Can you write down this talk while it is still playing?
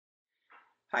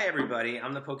Hi everybody,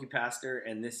 I'm the PokePastor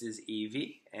and this is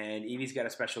Eevee, and Eevee's got a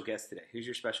special guest today. Who's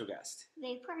your special guest?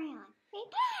 Vaporeon.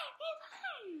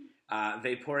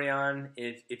 Vaporeon.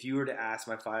 If you were to ask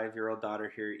my 5-year-old daughter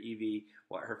here, Eevee,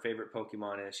 what her favorite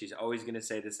Pokemon is, she's always going to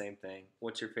say the same thing.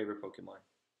 What's your favorite Pokemon?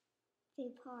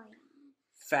 Vaporeon.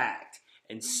 Fact.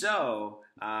 And so,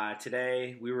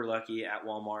 today we were lucky at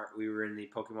Walmart. We were in the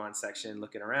Pokemon section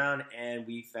looking around and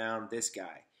we found this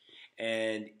guy.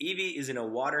 And Eevee is in a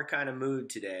water kind of mood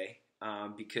today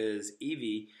because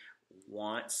Eevee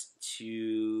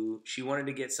she wanted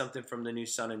to get something from the new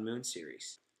Sun and Moon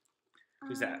series.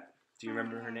 Who's that? Do you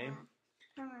remember her name?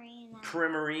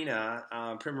 Primarina.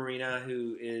 Primarina,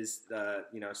 who is the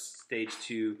stage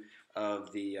 2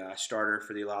 of the starter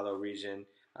for the Lalo region.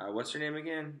 What's her name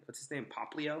again? What's his name?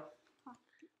 Poplio?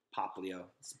 Poplio.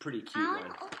 It's a pretty cute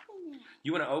one.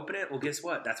 You want to open it? Well, guess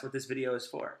what? That's what this video is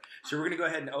for. So we're going to go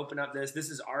ahead and open up this. This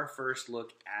is our first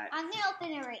look at... I'm going to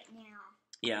open it right now.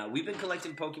 Yeah, we've been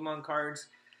collecting Pokemon cards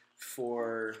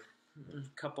for a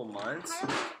couple months.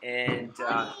 And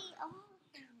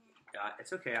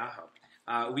it's okay, I'll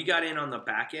help. We got in on the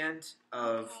back end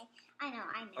of... Okay. I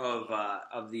know.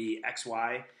 Of the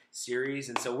XY series.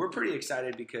 And so we're pretty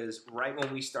excited because right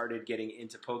when we started getting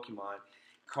into Pokemon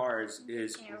cards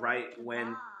is right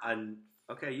when...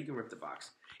 Okay, you can rip the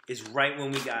box. It's right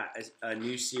when we got a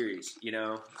new series,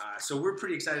 So we're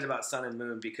pretty excited about Sun and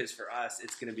Moon because for us,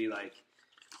 it's going to be like,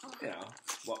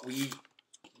 what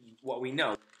we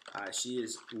know. She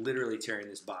is literally tearing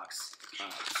this box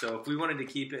up. So if we wanted to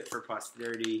keep it for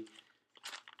posterity,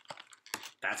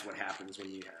 that's what happens when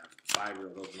you have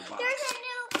 5-year-old open the box. There's a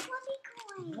new flippy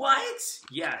coin. What?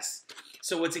 Yes.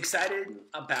 So what's exciting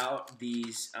about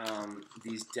these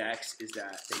decks is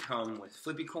that they come with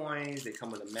flippy coins, they come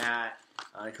with a mat,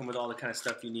 they come with all the kind of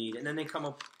stuff you need, and then they come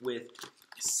up with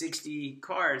 60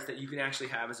 cards that you can actually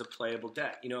have as a playable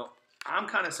deck. I'm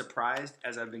kind of surprised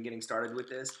as I've been getting started with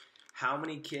this, how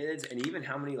many kids and even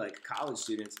how many college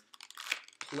students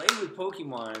play with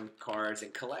Pokemon cards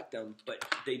and collect them, but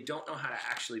they don't know how to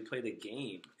actually play the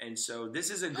game. And so this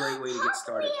is a great way to get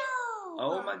started.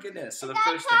 Oh my goodness! So the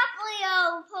first thing.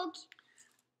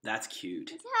 That's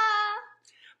cute.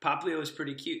 Poplio is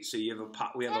pretty cute. So you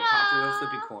have we have a Poplio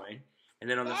flippy coin, and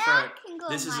then on the front,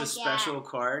 this is a special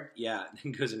card. Yeah,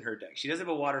 it goes in her deck. She does have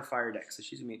a water fire deck, so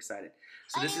she's gonna be excited.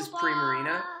 So this is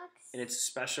Primarina, and it's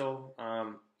special.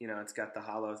 It's got the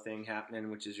hollow thing happening,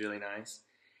 which is really nice.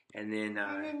 And then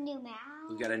a new mat.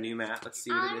 We've got a new mat. Let's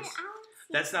see what it is.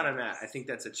 That's not a mat. I think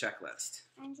that's a checklist.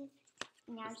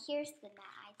 Now here's the mat.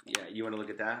 Yeah, you want to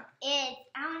look at that? I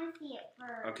want to see it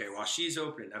first. Okay, while she's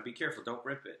opening, now be careful. Don't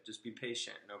rip it. Just be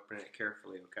patient and open it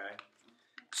carefully, okay?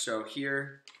 So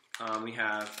here we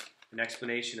have an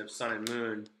explanation of Sun and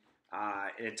Moon,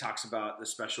 and it talks about the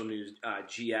special new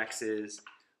GXs,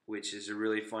 which is a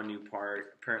really fun new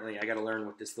part. Apparently, I got to learn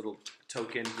what this little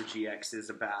token for GX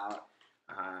is about.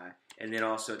 And then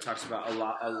also it talks about a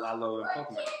Lalo and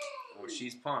Pokemon. Oh,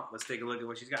 she's pumped. Let's take a look at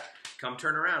what she's got. Come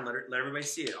turn around. Let everybody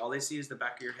see it. All they see is the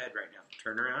back of your head right now.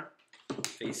 Turn around.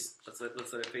 Face. Let's let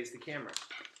it face the camera.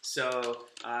 So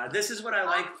this is what I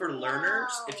like for learners.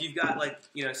 If you've got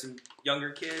some younger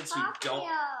kids who don't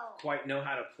quite know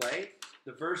how to play,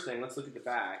 the first thing, let's look at the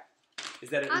back, is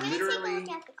that it literally. Take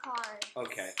a look at the cards.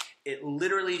 Okay. It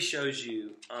literally shows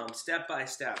you step by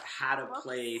step how to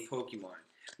play Pokemon.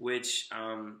 Which a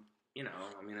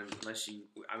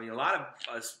lot of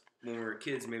us, when we were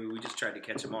kids, maybe we just tried to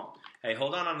catch them all. Hey,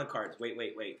 hold on the cards.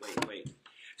 Wait.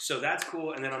 So that's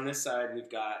cool. And then on this side, we've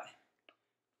got,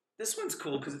 this one's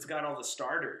cool because it's got all the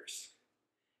starters.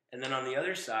 And then on the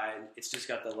other side, it's just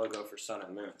got the logo for Sun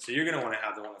and Moon. So you're going to want to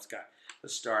have the one that's got the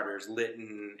starters,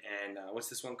 Litten, and what's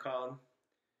this one called?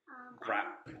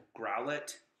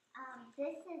 Growlithe?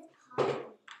 This is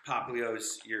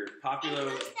Poplio's your Poplio.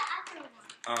 Who's the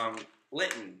other one?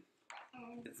 Litten.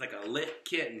 It's like a lit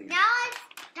kitten. Now let's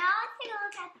take a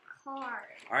look at the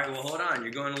card. All right, well, hold on.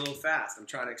 You're going a little fast. I'm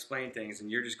trying to explain things, and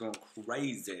you're just going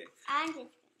crazy.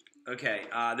 Okay,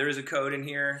 there is a code in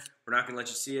here. We're not going to let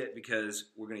you see it because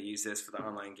we're going to use this for the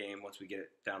online game once we get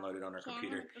it downloaded on our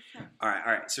computer. All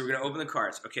right. So we're going to open the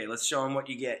cards. Okay, let's show them what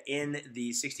you get in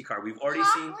the 60 card. We've already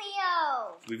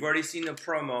seen the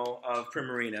promo of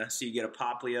Primarina, so you get a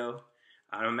Poplio.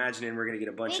 I'm imagining we're going to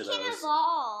get a bunch of those. We can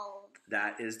evolve.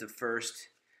 That is the first.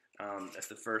 That's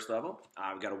the first level.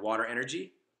 We've got a water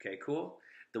energy. Okay, cool.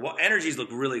 The energies look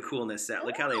really cool in this set.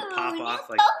 Look how they pop off.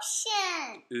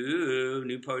 Potion. Ooh,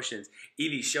 new potions.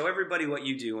 Eevee, show everybody what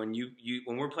you do when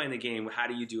when we're playing the game. How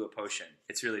do you do a potion?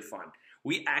 It's really fun.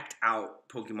 We act out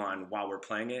Pokemon while we're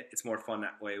playing it. It's more fun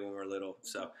that way when we're little.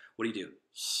 So, what do?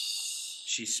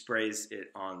 She sprays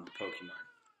it on the Pokemon.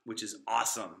 which is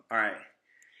awesome. All right.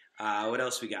 What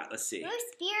else we got? Let's see. Ooh,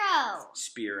 Spearow.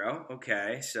 Spearow.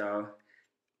 Okay, so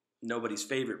nobody's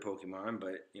favorite Pokemon,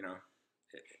 but you know,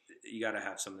 you got to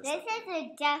have some of this.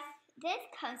 This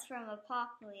comes from a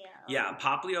Poplio. Yeah,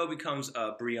 Poplio becomes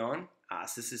a Brion.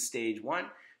 So this is stage 1.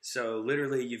 So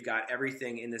literally, you've got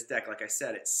everything in this deck. Like I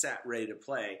said, it's set, ready to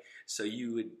play. So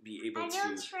you would be able to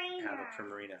have a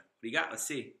Primarina. What do you got? Let's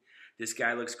see. This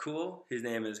guy looks cool. His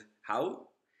name is Hao.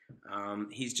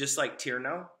 He's just like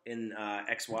Tierno in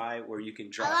XY, where you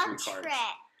can draw 3 cards.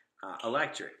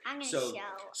 Electric. I'm going to show.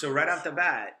 So right off the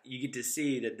bat, you get to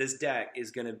see that this deck is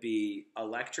going to be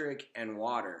electric and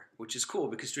water, which is cool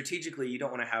because strategically you don't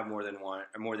want to have more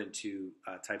than 2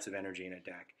 types of energy in a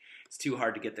deck. It's too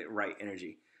hard to get the right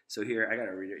energy. So here, I got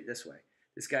to read it this way.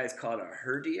 This guy is called a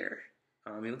Herdier.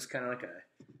 He looks kind of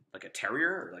like a terrier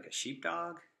or like a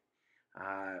sheepdog.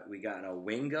 We got a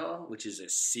Wingull, which is a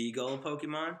seagull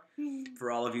Pokemon.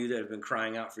 For all of you that have been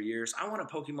crying out for years, I want a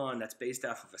Pokemon that's based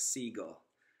off of a seagull.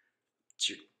 It's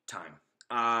your time.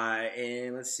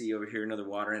 And let's see over here, another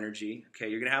water energy. Okay,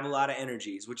 you're going to have a lot of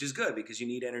energies, which is good because you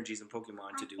need energies in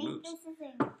Pokemon to do moves. This is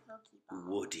a Pokeball.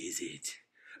 What is it?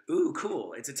 Ooh,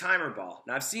 cool. It's a timer ball.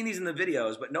 Now, I've seen these in the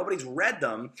videos, but nobody's read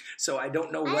them, so I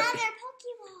don't know what... Another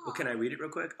Pokeball. Well, can I read it real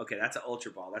quick? Okay, that's an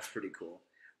Ultra Ball. That's pretty cool.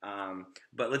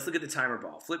 But let's look at the timer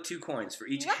ball. Flip 2 coins. For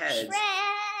each head,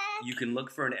 you can look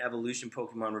for an evolution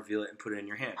Pokemon, reveal it, and put it in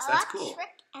your hand. So that's cool. Electric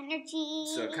energy.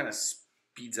 So it kind of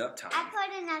speeds up time.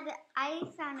 I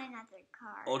found another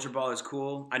card. Ultra Ball is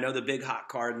cool. I know the big hot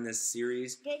card in this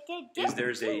series is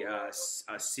there's a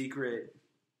secret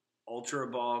Ultra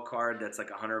Ball card that's like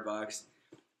 $100.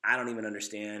 I don't even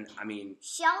understand. I mean,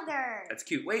 Shelter. That's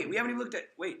cute. Wait, we haven't even looked at.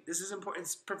 Wait, this is important.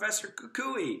 It's Professor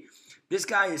Kukui. This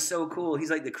guy is so cool. He's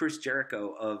like the Chris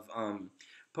Jericho of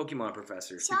Pokemon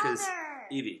professors. Shelter. Because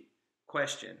Eevee,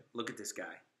 question. Look at this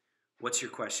guy. What's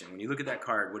your question? When you look at that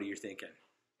card, what are you thinking?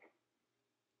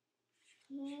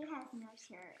 He has no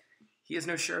shirt. He has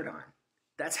no shirt on.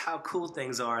 That's how cool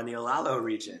things are in the Olalo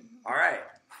region. All right,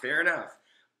 fair enough.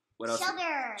 What else?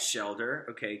 Shelter. Shelter.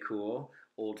 Okay, cool.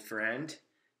 Old friend.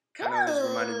 Kind of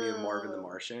reminded me of Marvin the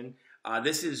Martian.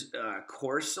 This is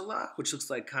Corsola, which looks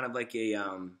like kind of like a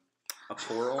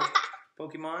coral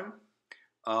Pokemon.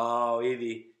 Oh,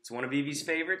 Eevee. It's one of Eevee's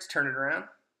favorites. Turn it around.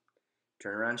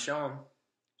 Turn around. Show him.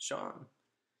 Show him.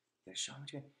 Yeah, show him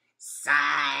what you Psy.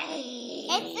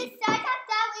 It's the Psyduck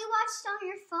that we watched on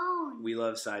your phone. We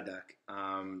love Psyduck.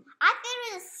 I think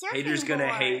it was a surfing Haters gonna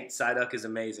board. hate. Psyduck is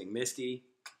amazing. Misty,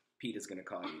 Pete is gonna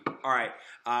call you. All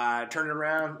right, turn it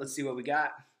around. Let's see what we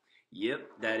got.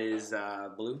 Yep, that is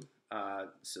blue.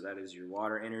 So that is your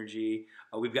water energy.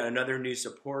 We've got another new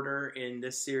supporter in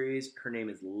this series. Her name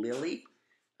is Lily.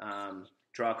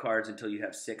 Draw cards until you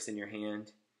have 6 in your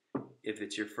hand. If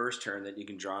it's your first turn, then you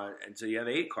can draw until you have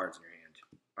 8 cards in your hand.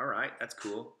 All right, that's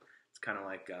cool. It's kind of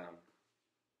like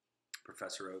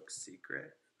Professor Oak's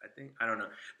secret, I think. I don't know.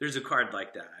 There's a card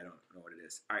like that. I don't know what it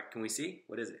is. All right, can we see?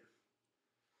 What is it?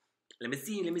 Let me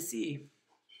see. Let me see.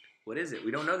 What is it?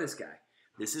 We don't know this guy.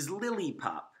 This is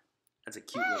Lillipup. That's a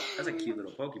cute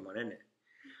little Pokemon, isn't it?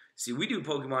 See, we do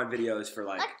Pokemon videos for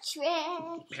like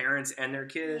parents and their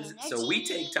kids, so we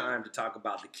take time to talk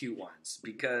about the cute ones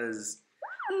because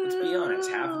let's be honest,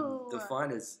 half of the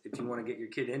fun is if you want to get your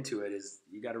kid into it is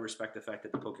you got to respect the fact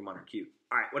that the Pokemon are cute.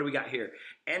 All right, what do we got here?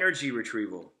 Energy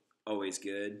retrieval, always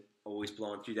good, always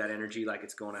blowing through that energy like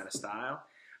it's going out of style.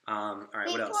 All right,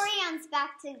 what else? Vaporeon's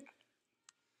back to.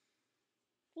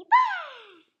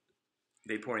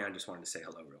 Vaporeon just wanted to say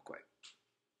hello real quick.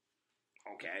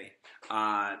 Okay.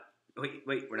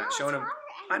 Wait, we're not showing him.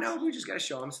 I know, we just got to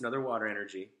show him. It's another water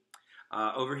energy.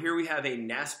 Over here we have a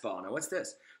nest ball. Now, what's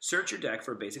this? Search your deck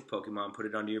for a basic Pokemon, put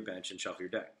it onto your bench, and shuffle your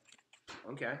deck.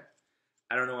 Okay.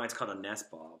 I don't know why it's called a nest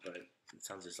ball, but it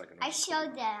sounds just like a I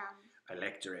showed them.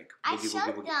 Electric. I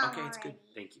showed them Okay, it's good.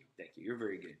 Thank you. You're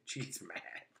very good. She's mad.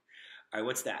 All right,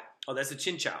 what's that? Oh, that's a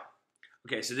Chinchou.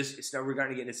 Okay, so now we're going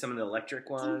to get into some of the electric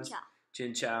ones.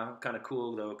 Chinchou. Kind of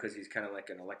cool, though, because he's kind of like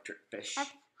an electric fish.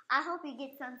 I hope you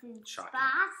get something spicy.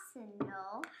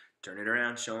 Turn it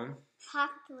around. Show him.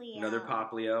 Poplio. Another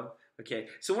Poplio. Okay,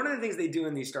 so one of the things they do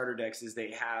in these starter decks is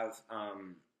they have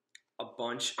a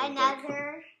bunch of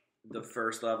the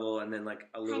first level and then like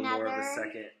a little more of the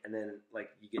second, and then like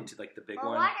you get to like the big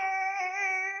one.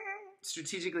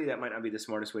 Strategically, that might not be the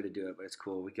smartest way to do it, but it's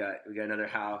cool. We got another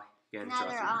How. Again,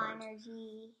 another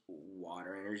energy.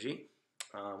 Water energy.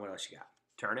 What else you got?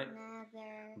 Turn it.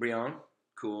 Another. Brion.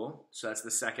 Cool. So that's the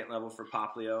second level for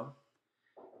Poplio.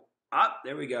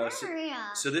 There we go.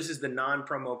 So this is the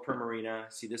non-promo Primarina.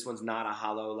 See, this one's not a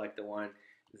hollow like the one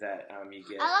that you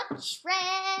get.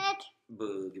 Electric.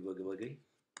 Boogie, boogie, boogie.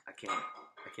 I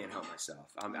can't help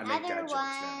myself. I make dad jokes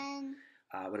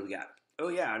now. What do we got? Oh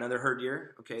yeah, another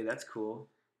Herdier. Okay, that's cool.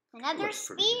 Another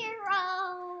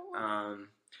Spearow.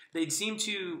 They'd seem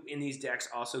to, in these decks,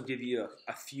 also give you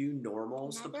a few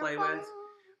normals to play with,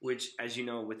 which, as you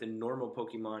know, with a normal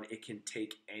Pokemon, it can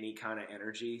take any kind of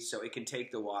energy. So it can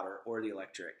take the water or the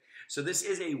electric. So this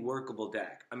is a workable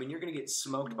deck. I mean, you're going to get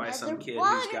smoked by some kid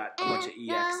who's got a bunch of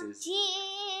EXs.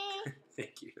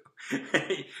 Thank you.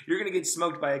 You're going to get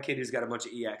smoked by a kid who's got a bunch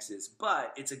of EXs,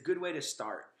 but it's a good way to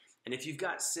start. And if you've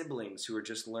got siblings who are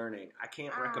just learning, I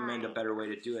can't recommend a better way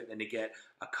to do it than to get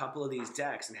a couple of these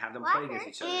decks and have them play against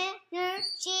each other.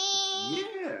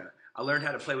 Yeah. I learned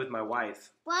how to play with my wife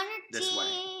this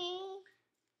way.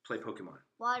 Play Pokemon.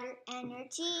 Water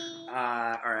energy.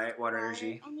 All right, water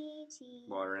energy. Energy.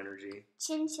 Water energy.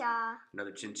 Chinchou.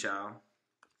 Another Chinchou.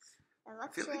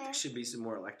 Electric. I feel like there should be some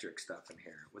more electric stuff in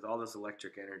here with all this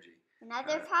electric energy.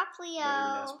 Another Poplio.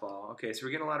 Another nest ball. Okay, so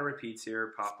we're getting a lot of repeats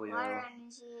here. Poplio. Water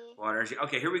energy. Water energy.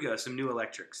 Okay, here we go. Some new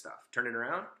electric stuff. Turn it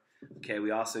around. Okay,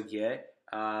 we also get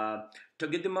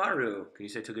Togedemaru. Can you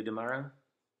say Togedemaru?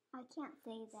 I can't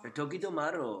say that.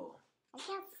 Togedemaru. I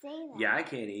can't say that. Yeah, I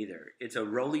can't either. It's a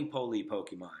roly-poly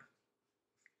Pokemon.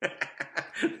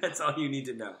 That's all you need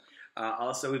to know.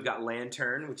 Also, we've got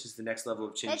Lantern, which is the next level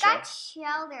of Chinchou. They got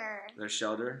Shelter. There's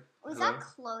Shelter. Was that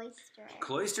Cloyster?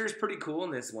 Cloyster is pretty cool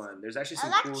in this one. There's actually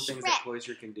some cool things that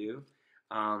Cloyster can do.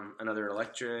 Another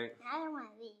Electric. Another one of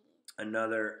these.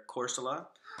 Another Corsola.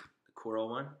 The coral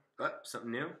one. Oh,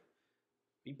 something new. Are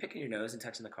you picking your nose and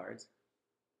touching the cards?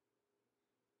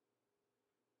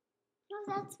 No,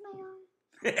 that's my arm.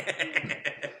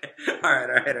 All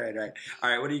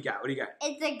right, what do you got?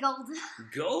 It's a Golduck.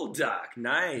 Golduck.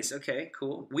 Nice. Okay,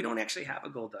 cool. We don't actually have a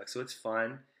Golduck, so it's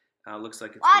fun. Looks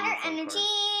like it's Water energy.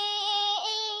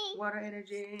 Water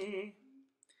energy.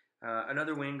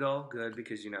 Another Wingull. Good,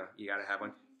 because, you know, you got to have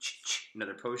one.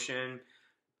 Another Potion.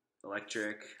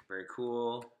 Electric. Very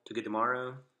cool.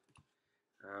 Togedemaru.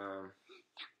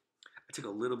 I took a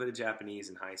little bit of Japanese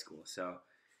in high school, so...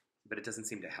 But it doesn't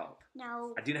seem to help.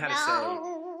 No. I do know how to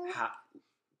say,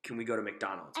 can we go to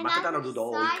McDonald's? McDonald's do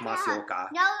ikimashou ka?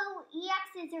 No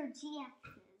EXs or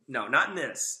GXs. No, not in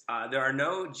this. There are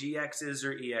no GXs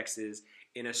or EXs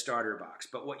in a starter box.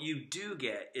 But what you do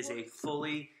get is a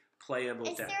fully playable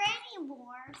deck. Is there any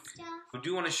more stuff? I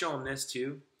do want to show them this,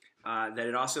 too. That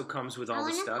it also comes with all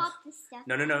the stuff. Pop the stuff.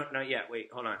 No, not yet. Wait,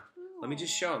 hold on. Let me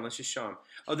just show them. Let's just show them.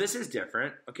 Oh, this is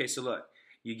different. Okay, so look.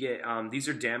 You get, these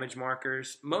are damage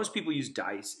markers. Most people use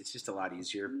dice. It's just a lot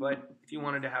easier. But if you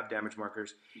wanted to have damage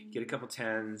markers, get a couple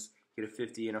 10s, get a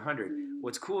 50 and a 100.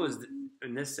 What's cool is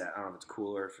in this set, I don't know if it's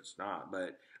cool or if it's not,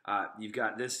 but you've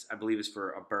got this, I believe, is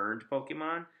for a burned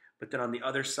Pokemon. But then on the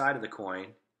other side of the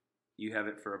coin, you have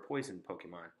it for a poisoned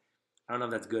Pokemon. I don't know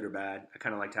if that's good or bad. I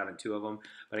kind of liked having two of them.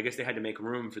 But I guess they had to make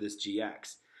room for this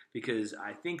GX. Because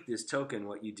I think this token,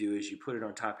 what you do is you put it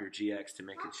on top of your GX to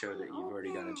make it show that you've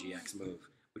already got a GX move,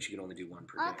 which you can only do one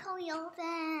per game. Can we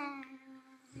open?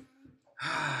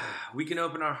 We can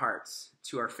open our hearts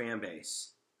to our fan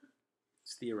base.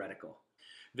 It's theoretical.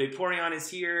 Vaporeon is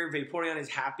here. Vaporeon is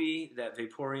happy that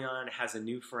Vaporeon has a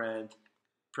new friend,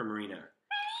 Primarina.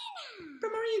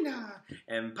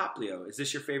 And Poplio. Is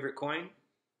this your favorite coin?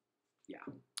 Yeah.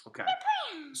 Okay.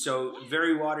 So,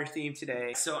 very water themed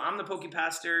today. So, I'm the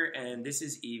PokePastor, and this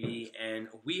is Eevee, and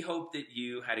we hope that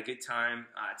you had a good time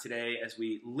today as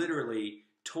we literally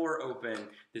tore open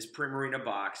this Primarina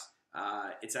box.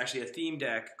 It's actually a theme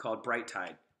deck called Bright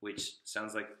Tide, which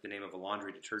sounds like the name of a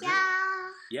laundry detergent.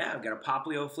 Yeah, I've got a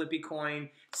Poplio Flippy coin,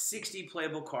 60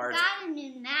 playable cards. Got a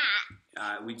new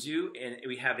mat. We do, and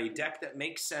we have a deck that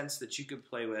makes sense that you could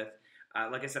play with.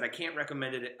 Like I said, I can't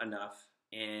recommend it enough.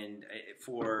 And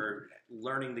for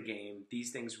learning the game,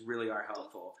 these things really are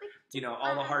helpful. You know,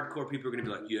 all the hardcore people are going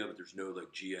to be like, yeah, but there's no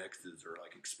like GXs or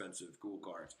like expensive cool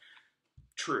cards.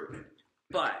 True.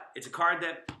 But it's a card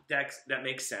that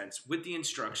makes sense with the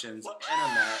instructions and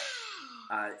a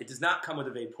mat. It does not come with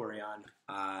a Vaporeon.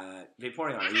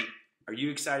 Vaporeon, are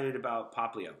you excited about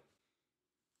Poplio?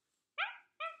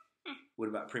 What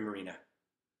about Primarina?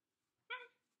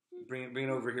 Bring it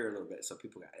over here a little bit so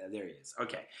people got it. There he is.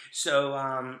 Okay. So,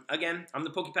 again, I'm the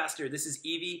PokePastor. This is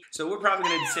Eevee. So, we're probably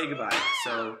going to say goodbye.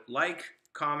 So, like,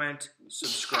 comment,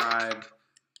 subscribe.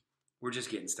 We're just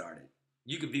getting started.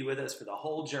 You could be with us for the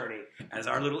whole journey as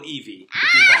our little Eevee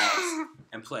evolves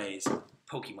and plays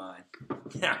Pokemon.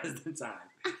 Now is the time.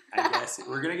 I guess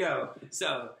we're going to go.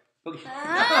 So, no,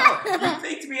 you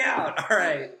faked me out. All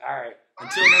right.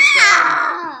 Until next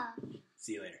time.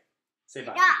 See you later. Say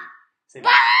bye. Say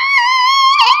bye.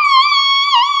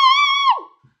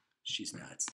 She's nuts.